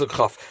 Pasuk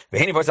chaf.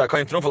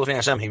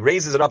 He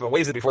raises it up and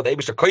waves it before the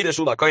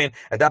Eibishter.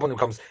 At that point it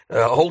becomes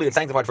holy and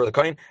sanctified for the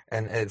kohen,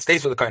 and it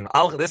stays for the kohen.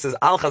 This is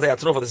al chazei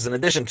atrufa. This is in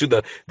addition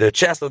to the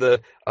chest of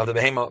the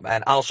behemoth,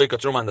 and al sheikah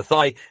truma on the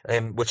thigh,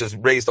 which is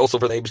raised also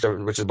for the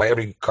Eibishter, which is by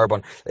every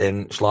carbon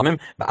in shlamim.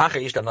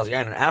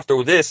 And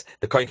after this,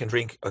 the kohen can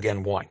drink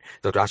again wine.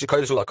 The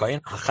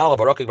chala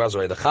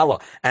the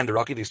chala and the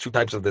raki, these two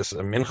types of this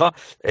mincha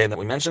that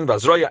we mentioned,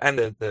 bazroya and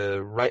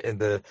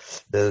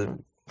the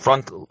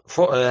front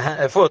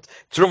foot,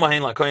 truma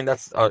hein la kohen.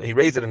 That's he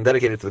raised it and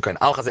dedicated it to the kohen.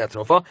 Al chazei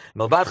atrufa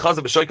milvad chazav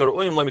b'shoik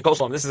ru'im lo mikol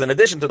shlam. This is in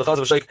addition to the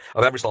chazav b'shoik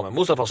of every shlamim.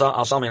 Musaf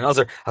al shalmi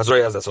nazir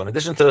hazroya as that. So in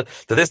addition to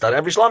this, that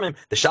every shlamim,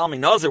 the shalmi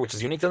nazir, which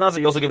is unique to nazir,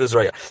 you also give the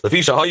zroya.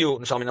 Lefisha hayu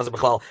shalmi nazir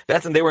b'chlal.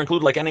 That's and they were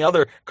included like any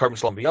other carbon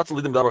shlam. V'yatzu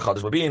lidim davar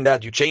chadash. But being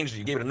that you changed,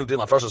 you gave it a new din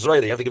la first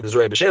zroya, you have to give the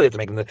zroya b'sheli to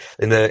make in the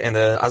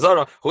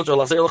azara. Chutzor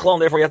laser l'chlal.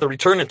 Therefore, you have to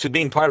return it to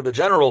being part of the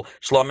general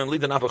shlamim.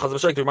 Lead the nafar chazav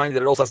b'shoik to remind you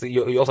that it also has to,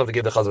 you also have to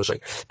give the chazav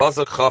b'shoik.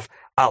 Pasuk chaf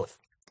aleph.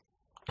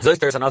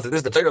 This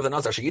is the Torah of the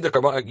Nazar. Yider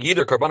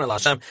Karban El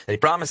Hashem. That he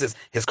promises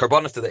his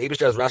karbanos to the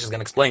Eibishter, as Rashi is going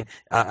to explain.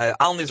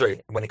 Al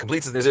Nizri, when he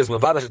completes his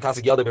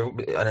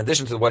Nizir, in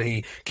addition to what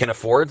he can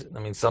afford. I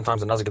mean, sometimes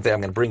the Nazar can say,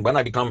 "I'm going to bring when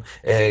I become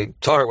a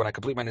Torah, when I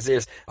complete my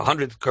Nizirs,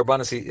 100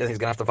 karbanos." He's going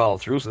to have to follow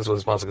through. So this was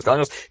his pasuk is telling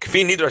us.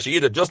 Kafin Nidra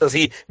Yider, just as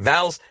he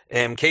vows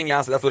Kain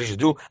Yasa, that's what he should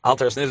do. Al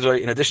Teres Nizri,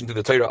 in addition to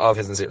the Torah of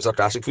his Nizir. So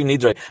Kafin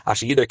Nidra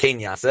Yider Kain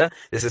Yasa.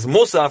 This is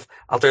Musaf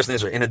Al Teres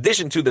Nizri, in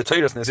addition to the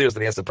Torah's Nizirs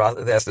that he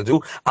has to do.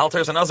 Al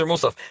Teres Nazar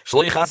Musaf.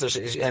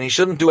 And he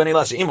shouldn't do any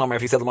less.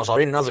 If he said, I'm going to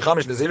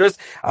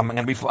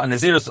be a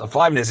Naziris of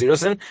 5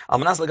 Naziris, if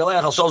I'm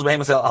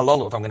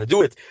going to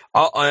do it,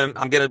 I'm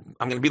going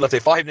to be, let's say,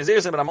 5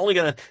 Naziris, but I'm only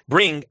going to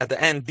bring at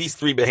the end these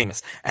 3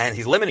 behemoths. And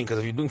he's limiting, because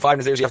if you're doing 5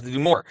 Naziris, you have to do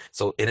more.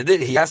 So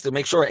he has to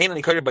make sure ain't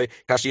any by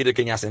Kashida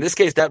Kenyas. In this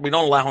case, that we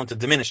don't allow him to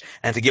diminish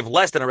and to give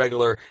less than a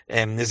regular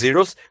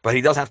Nazirus, but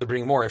he does have to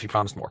bring more if he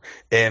promised more.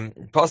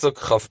 Pasuk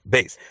Chaf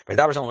Beis. They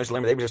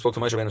spoke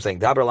to Moshe Rabbeinu saying,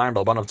 Dabar Laron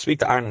Balbanov, speak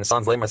to Aaron and his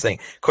sons, saying,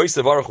 this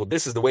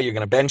is the way you're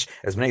going to bench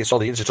as many Yisrael,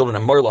 the Yiddish children,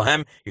 Amor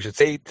Lohem. You should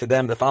say to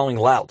them the following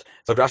loud.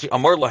 So Rashi,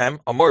 Amor Lohem,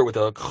 Amor with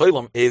the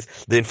Cholim is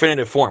the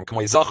infinitive form.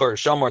 Kamoi Zachar,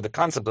 Shamar, the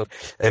concept of,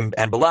 and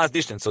Balaz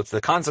distance. So it's the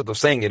concept of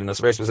saying it in a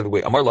very specific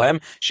way. Amor Lohem,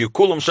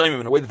 Shiukulam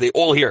Shemim, in a way that they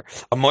all hear.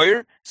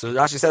 Amor, so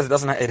Rashi says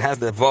it has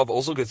the Vav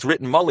also, it's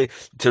written Mali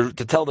to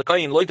tell the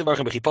Kayin,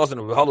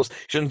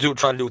 shouldn't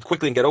try to do it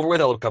quickly and get over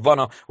with,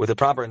 Kavana, with the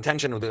proper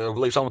intention, with the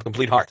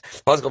complete heart.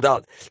 Pasuk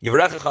Dalet,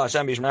 Yivrechacha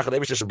Hashem, Yishmerecha, the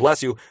Eibishter should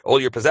bless you, all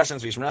your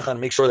possessions,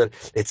 and make sure that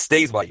it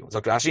stays by you.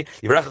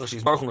 Your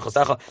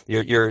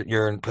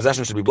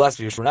possession should be blessed.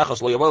 Robbers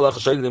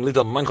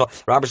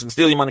shouldn't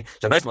steal your money.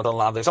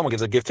 If someone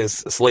gives a gift to his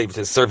slave,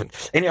 to his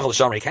servant,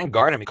 he can't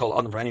guard him. He call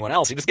Adam for anyone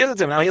else. He just gives it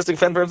to him. Now he has to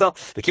defend for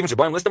himself. The should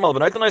buy him, list him all.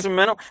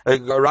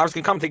 Robbers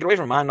can come take it away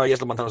from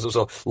him.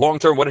 So long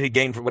term, what did he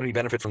gain? What did he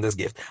benefit from this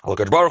gift? The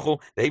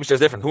Eibishter is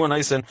different. Who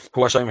Anaisin,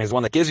 who Hashem is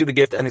one that gives you the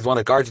gift, and he's one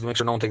that guards you to make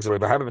sure no one takes it away.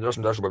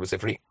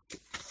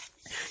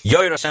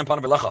 Yoyer Hashem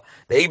Panav Belecha.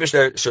 The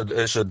Eibishter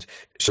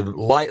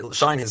should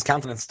shine his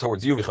countenance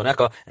towards you,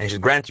 Vichoneka, and he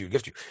should grant you,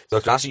 gift you. So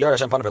Rashi Yoyer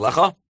Hashem Panav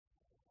Belecha.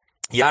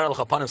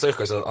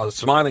 A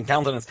smiling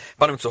countenance,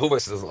 his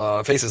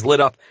face is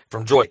lit up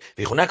from joy.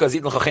 He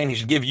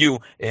should give you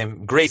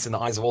grace in the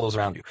eyes of all those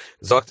around you.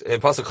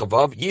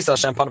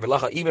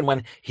 Even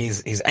when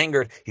he's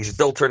angered, he should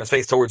still turn his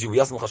face towards you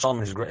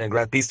and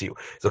grant peace to you.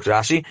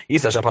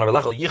 He's going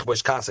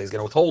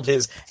to withhold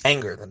his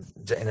anger.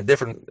 In a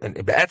different,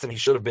 he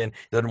should have been,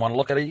 he doesn't want to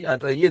look at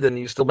a yid, and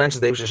he still mentions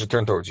the Eibishter should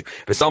turn towards you.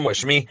 But somewhere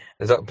Shmi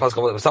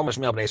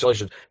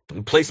should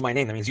place my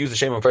name. That means use the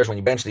Shem of first when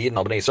you bench the yid and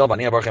Al Bnei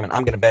Yisrael,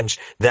 I'm going to bench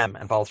them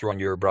and follow through on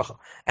your bracha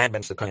and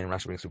bench the kohen.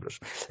 Rashi brings super.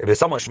 If it's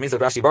someone Shemiz that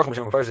Rashi Baruch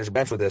Hashem refers, they should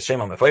bench with the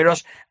Shema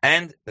Mefayrash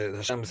and the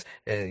Hashem's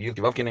Yud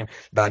Kivavkinim.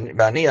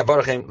 Bani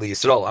Avarchem li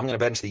Yisrael. I'm going to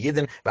bench the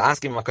Yidden, but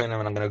ask him and I'm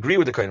going to agree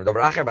with the kohen.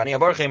 Bani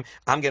Avarchem.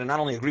 I'm going to not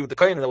only agree with the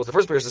kohen. That was the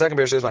first pair. The second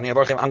pair says Bani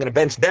Avarchem. I'm going to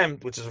bench them,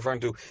 which is referring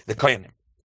to the kohen.